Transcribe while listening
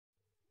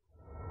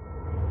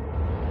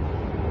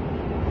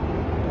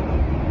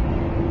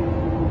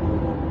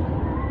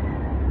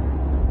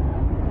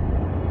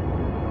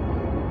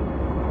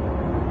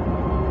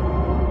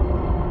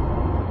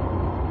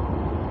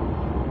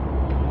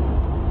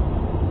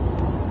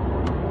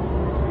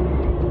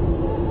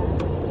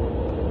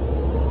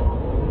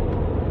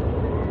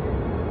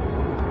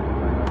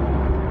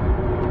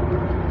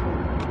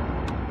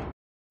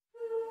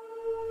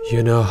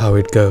You know how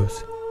it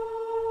goes.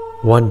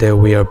 One day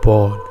we are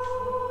born,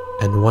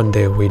 and one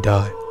day we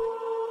die.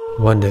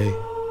 One day,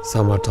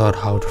 some are taught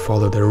how to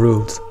follow the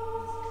rules,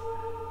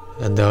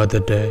 and the other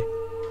day,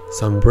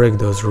 some break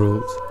those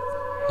rules.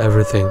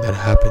 Everything that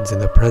happens in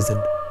the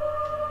present,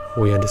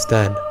 we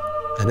understand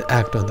and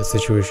act on the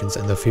situations,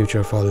 and the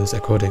future follows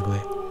accordingly.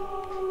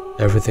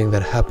 Everything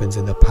that happens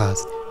in the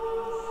past,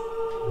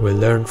 we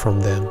learn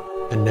from them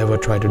and never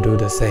try to do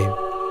the same.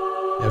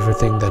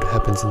 Everything that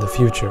happens in the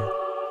future,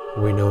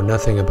 we know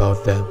nothing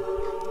about them.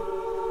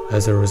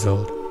 As a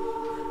result,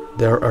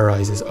 there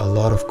arises a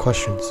lot of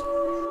questions.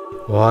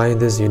 Why in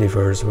this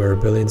universe where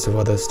billions of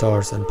other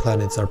stars and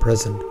planets are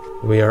present,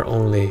 we are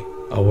only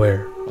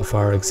aware of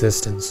our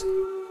existence?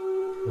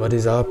 What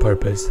is our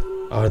purpose?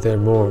 Are there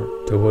more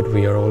to what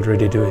we are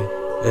already doing?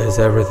 Is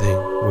everything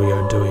we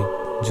are doing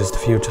just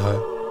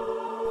futile?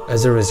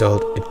 As a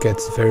result, it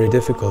gets very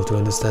difficult to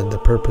understand the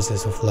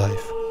purposes of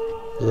life.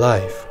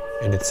 Life,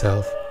 in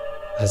itself,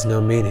 has no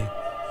meaning.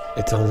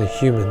 It's only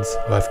humans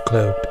who have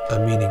cloaked a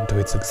meaning to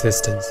its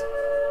existence.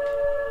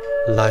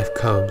 Life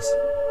comes,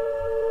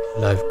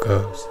 life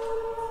goes.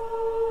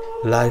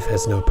 Life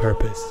has no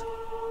purpose.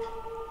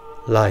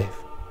 Life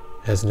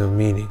has no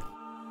meaning.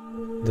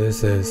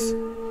 This is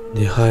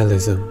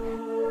Nihilism,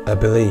 a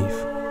belief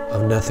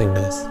of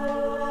nothingness,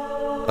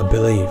 a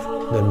belief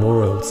that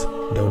morals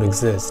don't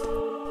exist,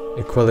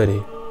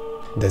 equality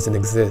doesn't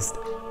exist,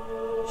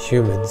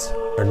 humans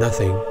are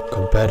nothing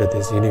compared to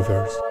this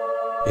universe.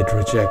 It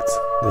rejects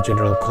the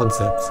general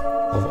concepts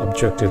of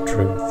objective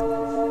truth,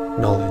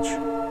 knowledge,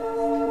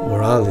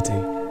 morality,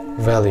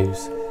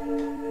 values,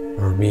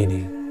 or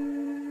meaning.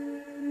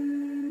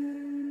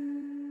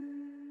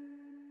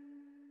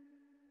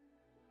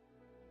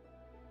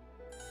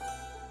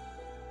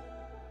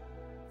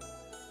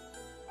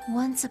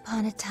 Once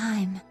upon a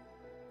time,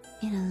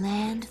 in a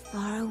land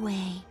far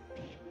away,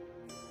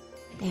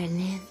 there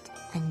lived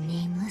a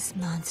nameless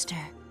monster.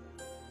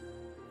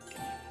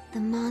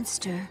 The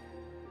monster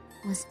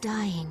was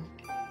dying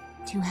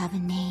to have a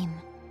name.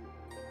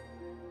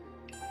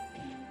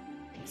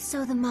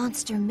 So the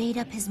monster made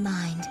up his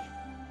mind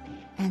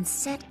and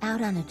set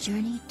out on a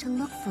journey to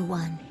look for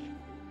one.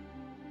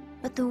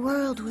 But the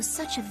world was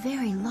such a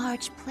very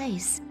large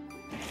place,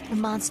 the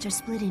monster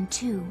split in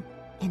two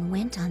and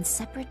went on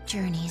separate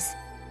journeys.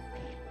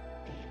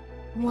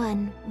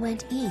 One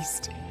went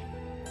east,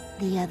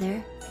 the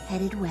other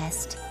headed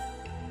west.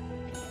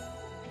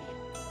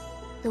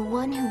 The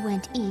one who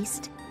went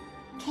east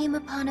came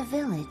upon a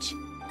village.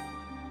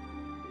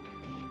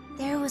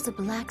 There was a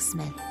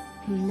blacksmith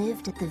who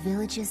lived at the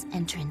village's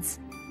entrance.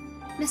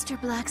 "Mr.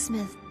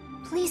 Blacksmith,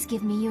 please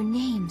give me your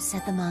name,"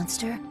 said the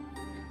monster.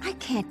 "I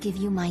can't give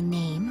you my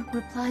name,"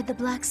 replied the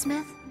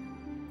blacksmith.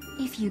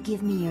 "If you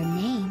give me your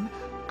name,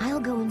 I'll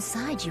go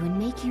inside you and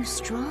make you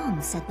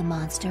strong," said the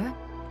monster.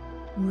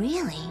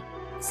 "Really?"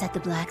 said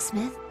the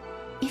blacksmith.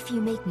 "If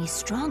you make me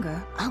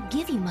stronger, I'll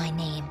give you my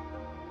name."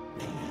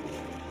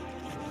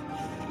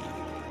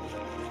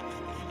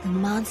 The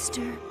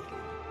monster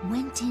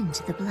went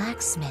into the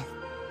blacksmith.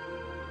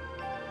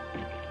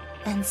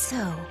 And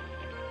so,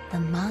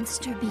 the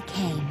monster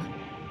became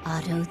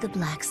Otto the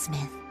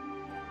blacksmith.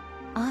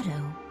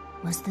 Otto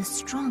was the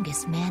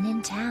strongest man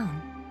in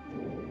town.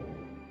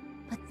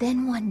 But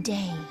then one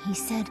day he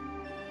said,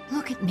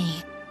 "Look at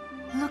me,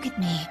 look at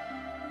me.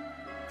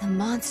 The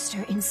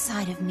monster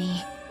inside of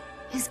me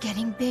is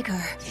getting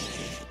bigger."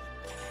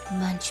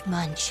 Munch,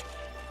 munch,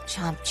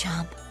 chomp,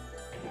 chomp,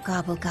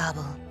 gobble,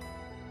 gobble,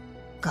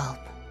 gulp.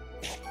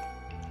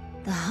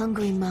 The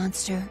hungry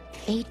monster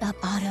ate up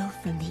Otto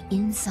from the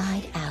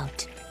inside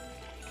out.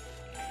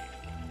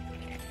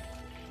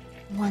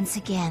 Once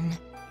again,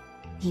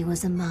 he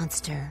was a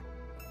monster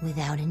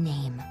without a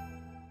name.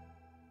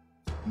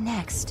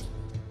 Next,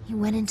 he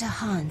went into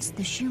Hans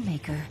the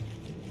shoemaker.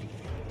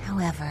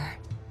 However,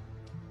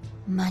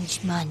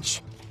 munch,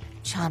 munch,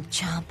 chomp,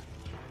 chomp,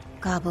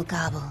 gobble,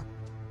 gobble,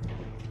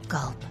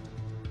 gulp.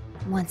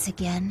 Once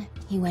again,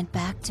 he went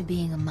back to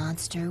being a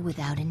monster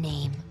without a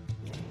name.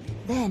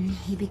 Then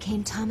he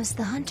became Thomas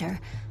the Hunter,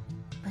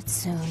 but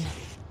soon,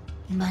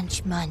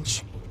 munch,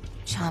 munch,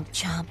 chomp,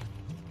 chomp,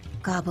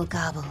 gobble,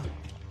 gobble,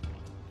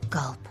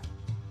 gulp.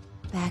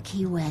 Back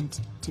he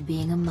went to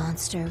being a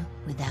monster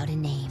without a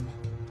name.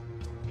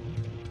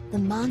 The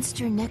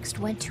monster next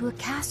went to a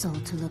castle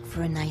to look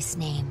for a nice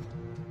name.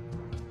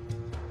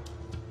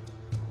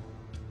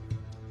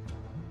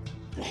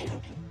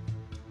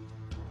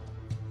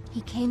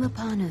 He came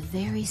upon a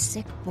very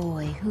sick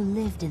boy who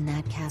lived in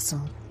that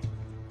castle.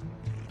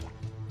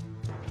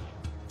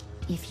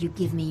 "If you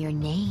give me your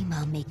name,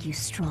 I'll make you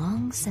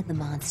strong," said the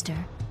monster.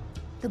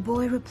 The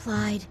boy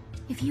replied,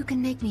 "If you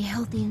can make me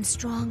healthy and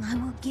strong, I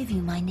will give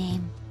you my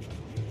name."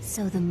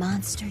 So the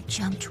monster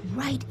jumped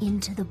right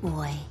into the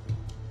boy.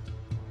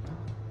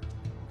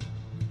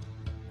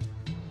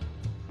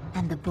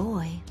 And the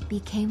boy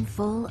became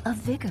full of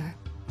vigor.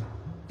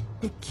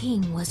 The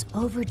king was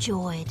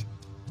overjoyed.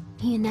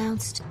 He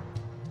announced,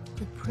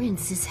 "The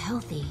prince is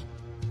healthy.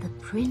 The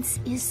prince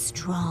is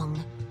strong.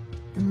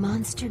 The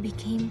monster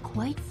became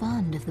quite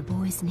fond of the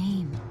boy's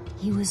name.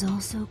 He was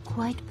also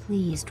quite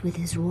pleased with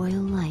his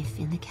royal life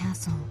in the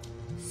castle,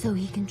 so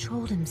he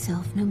controlled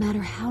himself no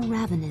matter how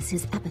ravenous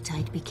his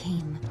appetite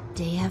became.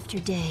 Day after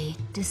day,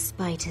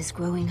 despite his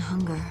growing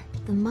hunger,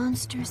 the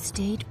monster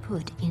stayed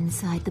put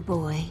inside the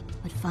boy,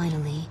 but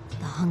finally,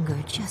 the hunger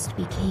just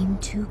became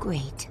too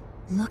great.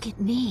 Look at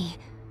me,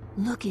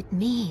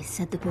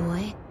 said the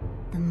boy.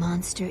 The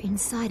monster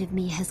inside of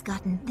me has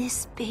gotten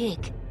this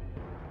big.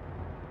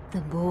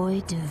 The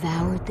boy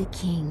devoured the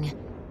king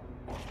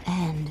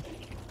and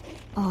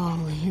all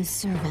his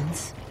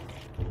servants.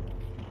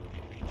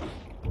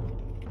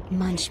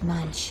 Munch,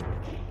 munch.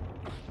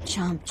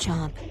 Chomp,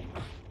 chomp.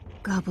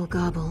 Gobble,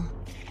 gobble.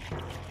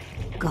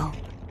 Gulp.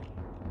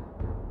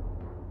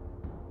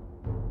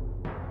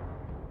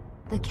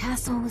 The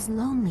castle was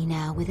lonely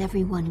now with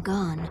everyone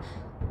gone,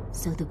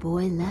 so the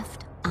boy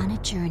left on a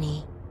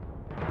journey.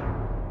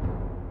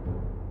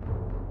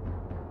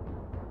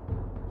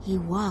 He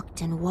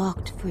walked and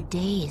walked for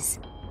days.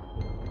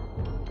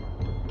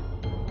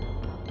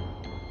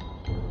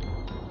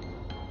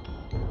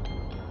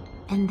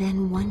 And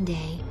then one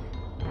day,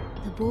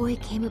 the boy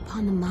came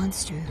upon the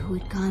monster who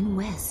had gone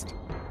west.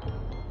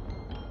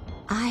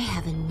 "I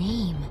have a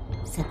name,"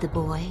 said the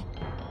boy,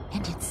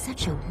 "and it's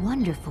such a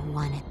wonderful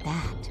one at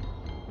that."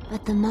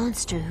 But the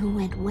monster who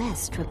went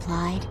west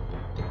replied,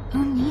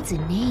 "Who needs a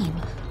name?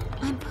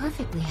 I'm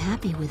perfectly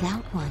happy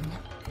without one."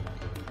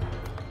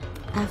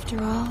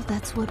 After all,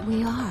 that's what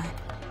we are.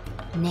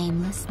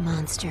 Nameless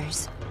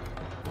monsters.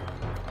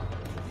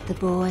 The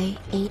boy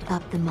ate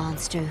up the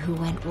monster who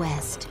went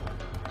west.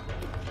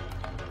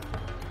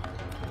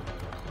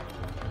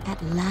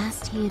 At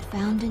last he had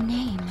found a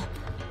name,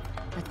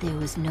 but there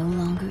was no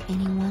longer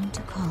anyone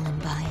to call him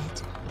by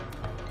it.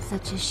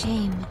 Such a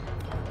shame,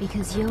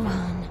 because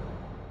Johan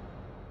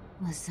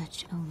was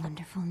such a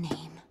wonderful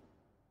name.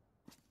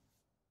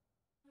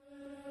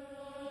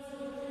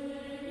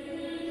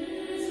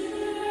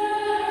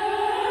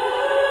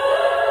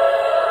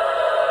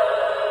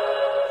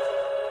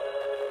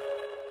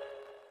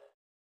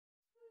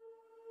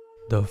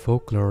 The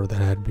folklore that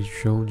had been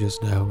shown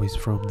just now is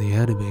from the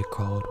anime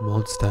called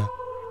Monster.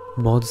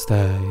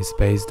 Monster is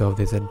based off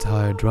this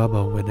entire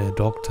drama when a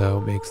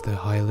doctor makes the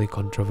highly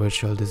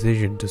controversial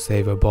decision to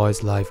save a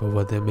boy's life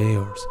over the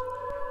mayor's.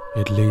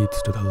 It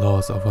leads to the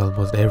loss of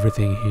almost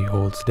everything he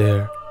holds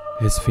dear.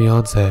 His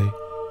fiancée,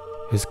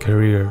 his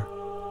career,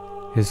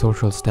 his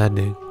social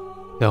standing.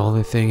 The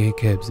only thing he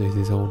keeps is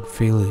his own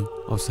feeling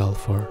of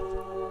self-worth.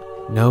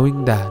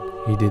 Knowing that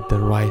he did the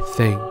right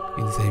thing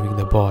in saving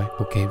the boy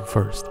who came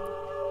first.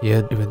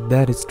 Yet even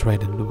that is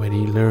threatened when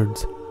he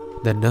learns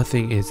that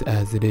nothing is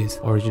as it is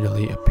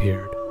originally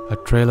appeared. A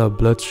trail of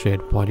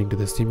bloodshed pointing to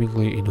the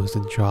seemingly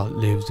innocent child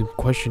leaves him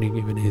questioning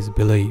even his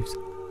beliefs,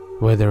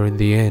 whether in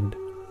the end,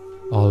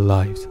 all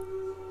lives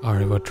are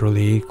ever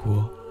truly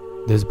equal.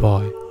 This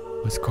boy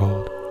was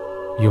called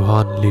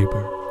Johan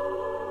Liebert.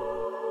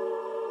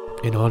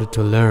 In order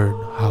to learn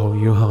how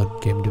Johan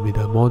came to be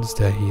the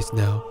monster he is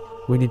now,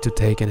 we need to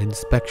take an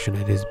inspection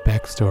at his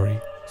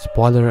backstory.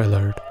 Spoiler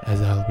alert,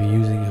 as I'll be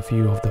using a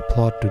few of the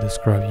plot to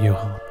describe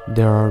Johan.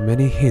 There are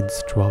many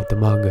hints throughout the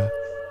manga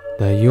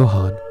that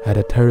Johan had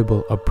a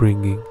terrible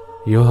upbringing.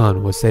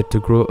 Johan was said to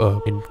grow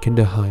up in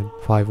Kinderheim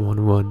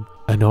 511,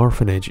 an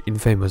orphanage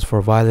infamous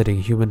for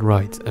violating human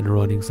rights and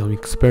running some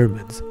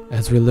experiments.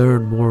 As we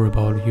learn more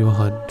about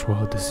Johan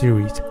throughout the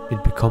series,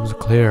 it becomes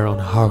clear on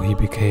how he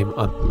became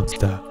a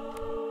monster.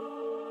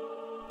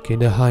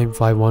 Kinderheim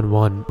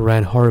 511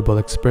 ran horrible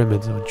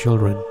experiments on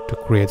children to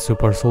create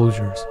super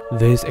soldiers.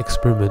 These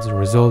experiments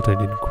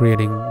resulted in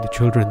creating the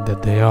children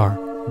that they are,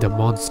 the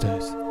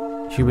monsters.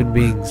 Human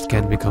beings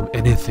can become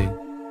anything.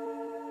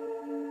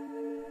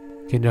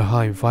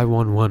 Kinderheim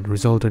 511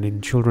 resulted in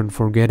children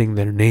forgetting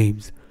their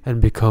names and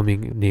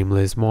becoming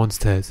nameless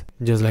monsters,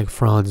 just like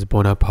Franz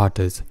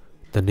Bonaparte's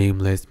The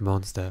Nameless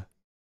Monster.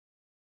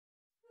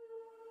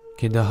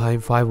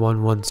 Kinderheim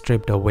 511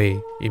 stripped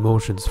away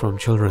emotions from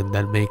children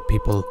that make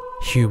people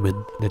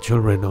human. The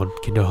children on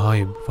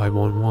Kinderheim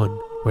 511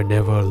 were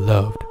never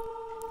loved.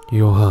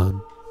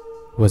 Johan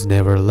was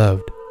never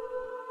loved.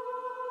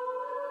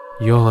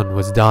 Johan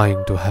was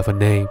dying to have a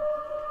name.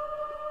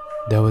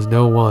 There was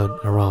no one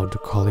around to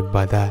call him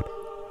by that.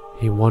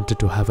 He wanted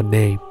to have a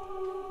name.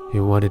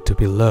 He wanted to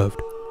be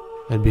loved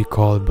and be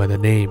called by the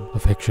name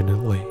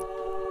affectionately.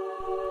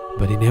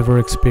 But he never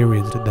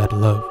experienced that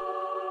love.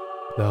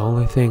 The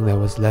only thing that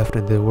was left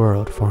in the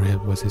world for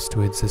him was his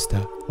twin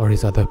sister, or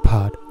his other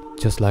part,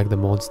 just like the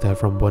monster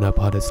from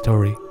Bonaparte's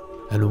story.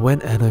 And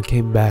when Anna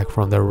came back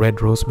from the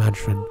Red Rose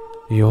Mansion,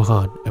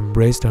 Johan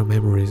embraced her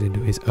memories into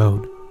his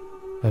own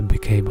and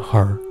became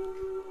her.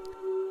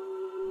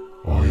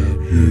 I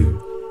am you.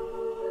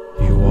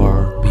 You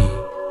are me.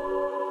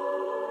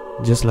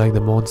 Just like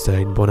the monster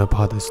in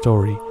Bonaparte's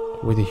story,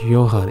 with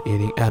Johan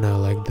eating Anna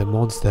like the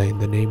monster in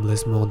The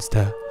Nameless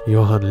Monster,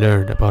 Johan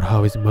learned about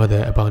how his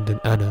mother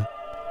abandoned Anna.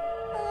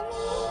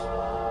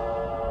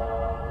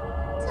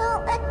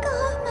 Don't let go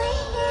of my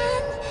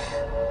hand.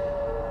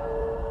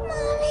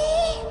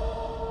 Mommy.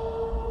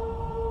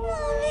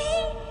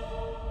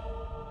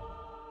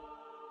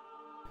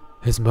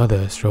 His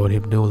mother showed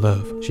him no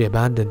love. She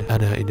abandoned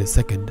Anna in a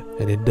second,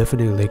 and it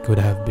definitely could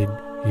have been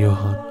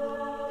Johan.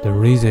 The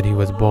reason he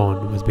was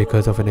born was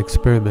because of an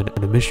experiment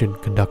and a mission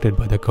conducted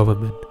by the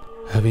government.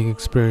 Having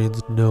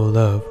experienced no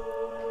love,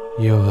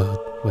 Johan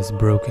was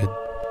broken.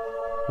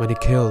 When he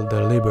killed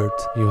the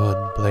Lieberts,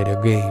 Johan played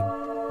a game,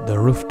 the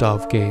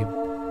rooftop game.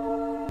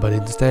 But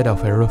instead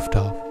of a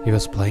rooftop, he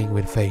was playing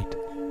with fate.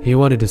 He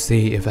wanted to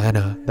see if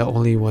Anna, the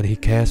only one he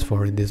cares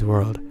for in this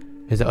world,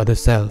 his other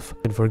self,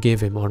 can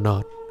forgive him or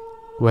not,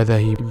 whether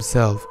he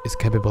himself is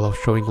capable of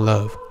showing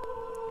love.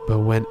 But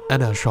when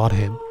Anna shot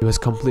him, he was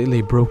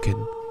completely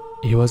broken.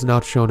 He was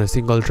not shown a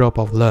single drop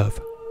of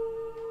love,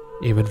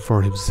 even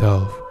for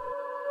himself.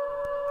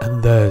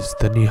 And thus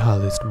the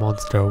Nihilist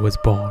monster was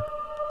born.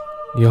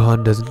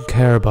 Johan doesn't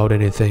care about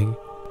anything.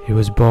 He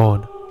was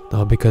born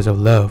not because of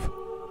love,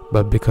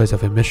 but because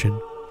of a mission.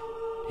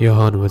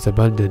 Johan was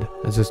abandoned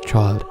as a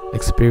child,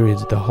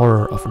 experienced the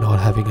horror of not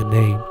having a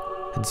name,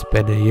 and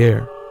spent a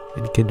year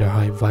in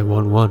Kinderheim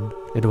 511.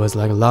 It was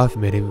like life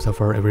made him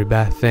suffer every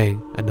bad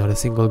thing and not a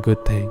single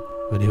good thing.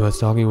 When he was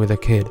talking with a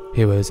kid,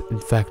 he was in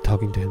fact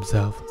talking to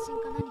himself.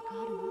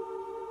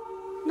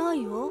 な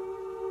いよ。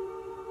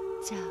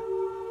じゃあ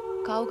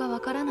顔がわ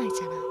からない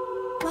じゃない。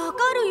わか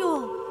る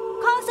よ。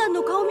母さん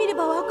の顔見れ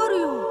ばわかる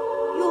よ。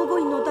養護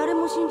院の誰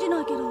も信じ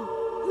ないけど、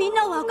みん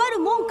なわかる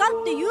もんか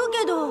って言う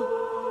けど、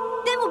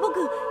でも僕、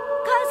母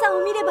さん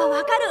を見れば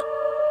わかる。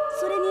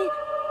それに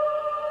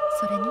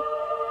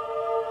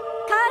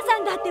母さ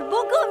んだって僕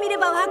を見れ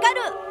ばわかる。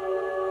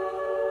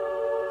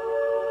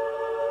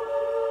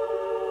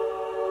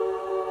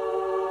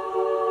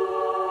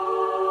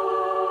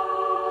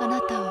あ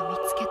なたを見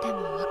つけて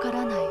もわか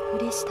らないふ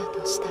りした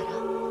としたら、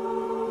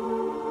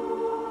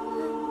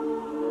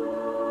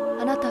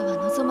あなたは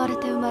望まれ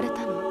て生まれ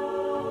たの？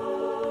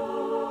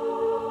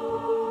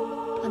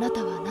あな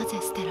たはなぜ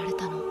捨てられ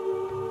たの？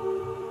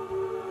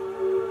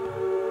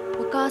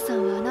お母さ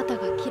んはあなた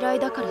が嫌い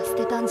だから捨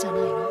てたんじゃな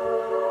いの？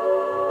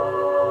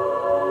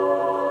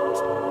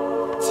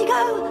違う。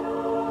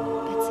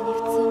別に普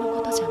通の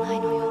ことじゃない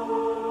のよ。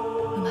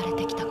生まれ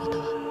てきたこと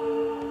は。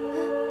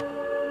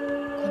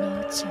この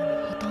宇宙の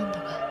ほとんど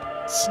が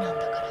死なん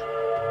だから。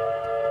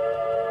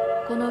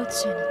この宇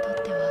宙にと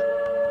っては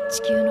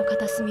地球の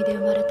片隅で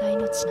生まれた命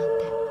なん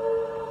て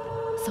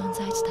存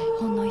在自体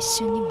ほんの一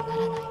瞬にもなら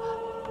ないわ。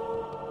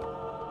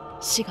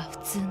死が普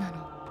通なの。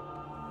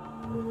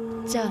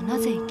じゃあな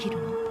ぜ生きる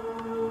の？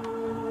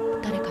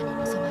誰かに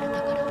望まれ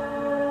たから。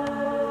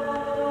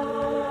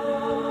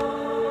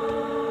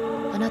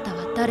あなた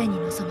は誰に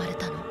望まれ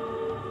たの？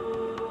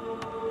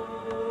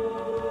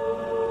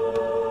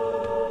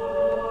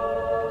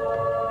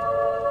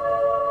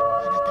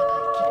あなたが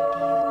生きる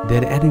理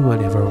由。 Did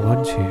anyone ever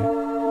want you?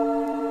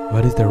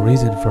 What is the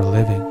reason for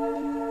living?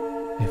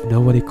 If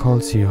nobody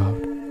calls you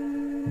out,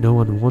 no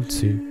one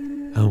wants you.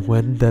 And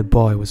when that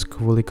boy was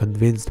fully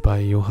convinced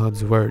by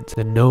Johan's words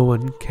that no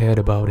one cared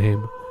about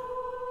him,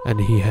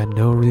 and he had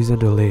no reason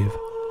to live,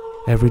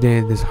 every day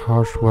in this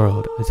harsh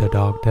world is a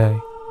dark day.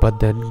 But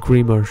then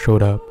Grimmer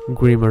showed up.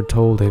 Grimmer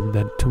told him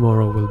that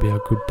tomorrow will be a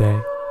good day.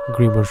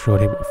 Grimmer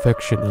showed him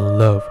affection and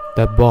love.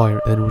 That boy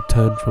then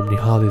returned from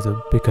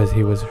nihilism because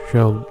he was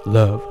shown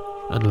love,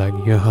 unlike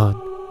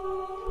Johan,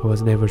 who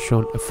was never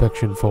shown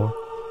affection for.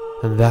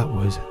 And that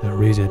was the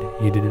reason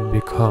he didn't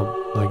become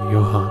like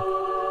Johan.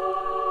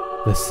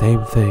 The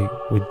same thing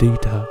with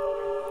Dieter.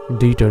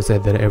 Dieter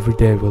said that every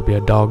day will be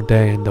a dark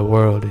day and the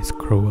world is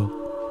cruel.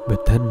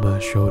 But Tenma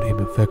showed him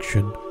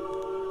affection.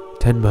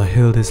 Tenma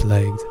held his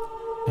legs,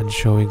 and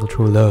showing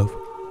true love,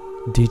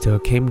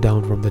 Dieter came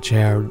down from the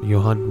chair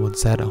Johan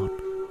once sat on.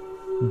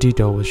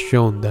 Dieter was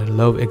shown that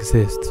love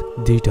exists.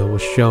 Dieter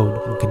was shown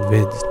and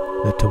convinced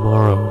that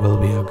tomorrow will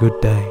be a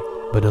good day.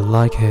 But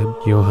unlike him,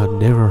 Johan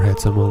never had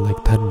someone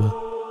like Tenma.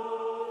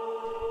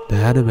 The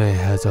anime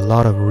has a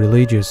lot of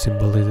religious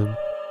symbolism.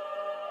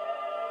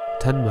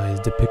 Tenma is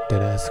depicted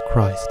as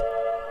Christ,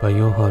 but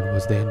Johan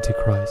was the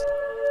Antichrist.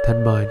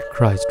 Tenma and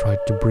Christ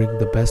tried to bring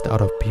the best out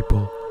of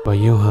people, but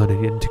Johan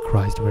and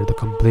Antichrist were the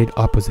complete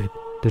opposite.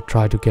 They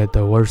tried to get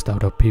the worst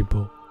out of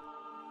people.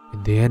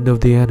 In the end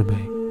of the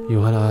anime,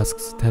 Johan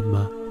asks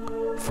Tenma,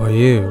 "For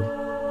you,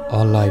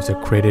 all lives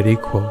are created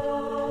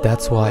equal.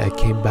 That's why I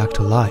came back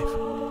to life.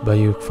 But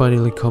you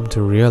finally come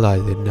to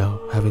realize it now,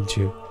 haven't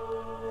you?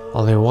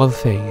 Only one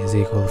thing is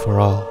equal for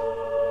all,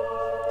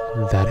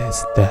 and that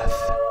is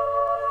death."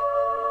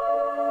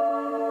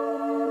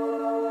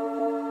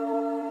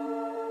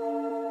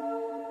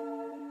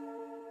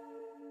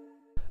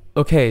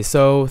 Okay,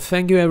 so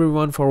thank you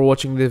everyone for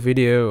watching this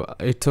video.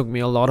 It took me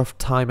a lot of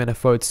time and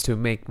efforts to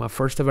make my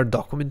first ever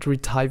documentary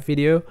type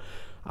video.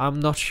 I'm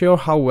not sure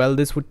how well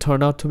this would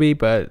turn out to be,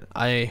 but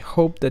I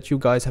hope that you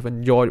guys have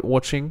enjoyed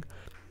watching.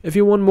 If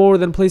you want more,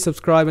 then please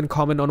subscribe and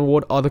comment on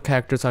what other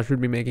characters I should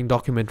be making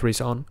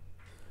documentaries on.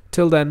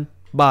 Till then,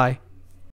 bye.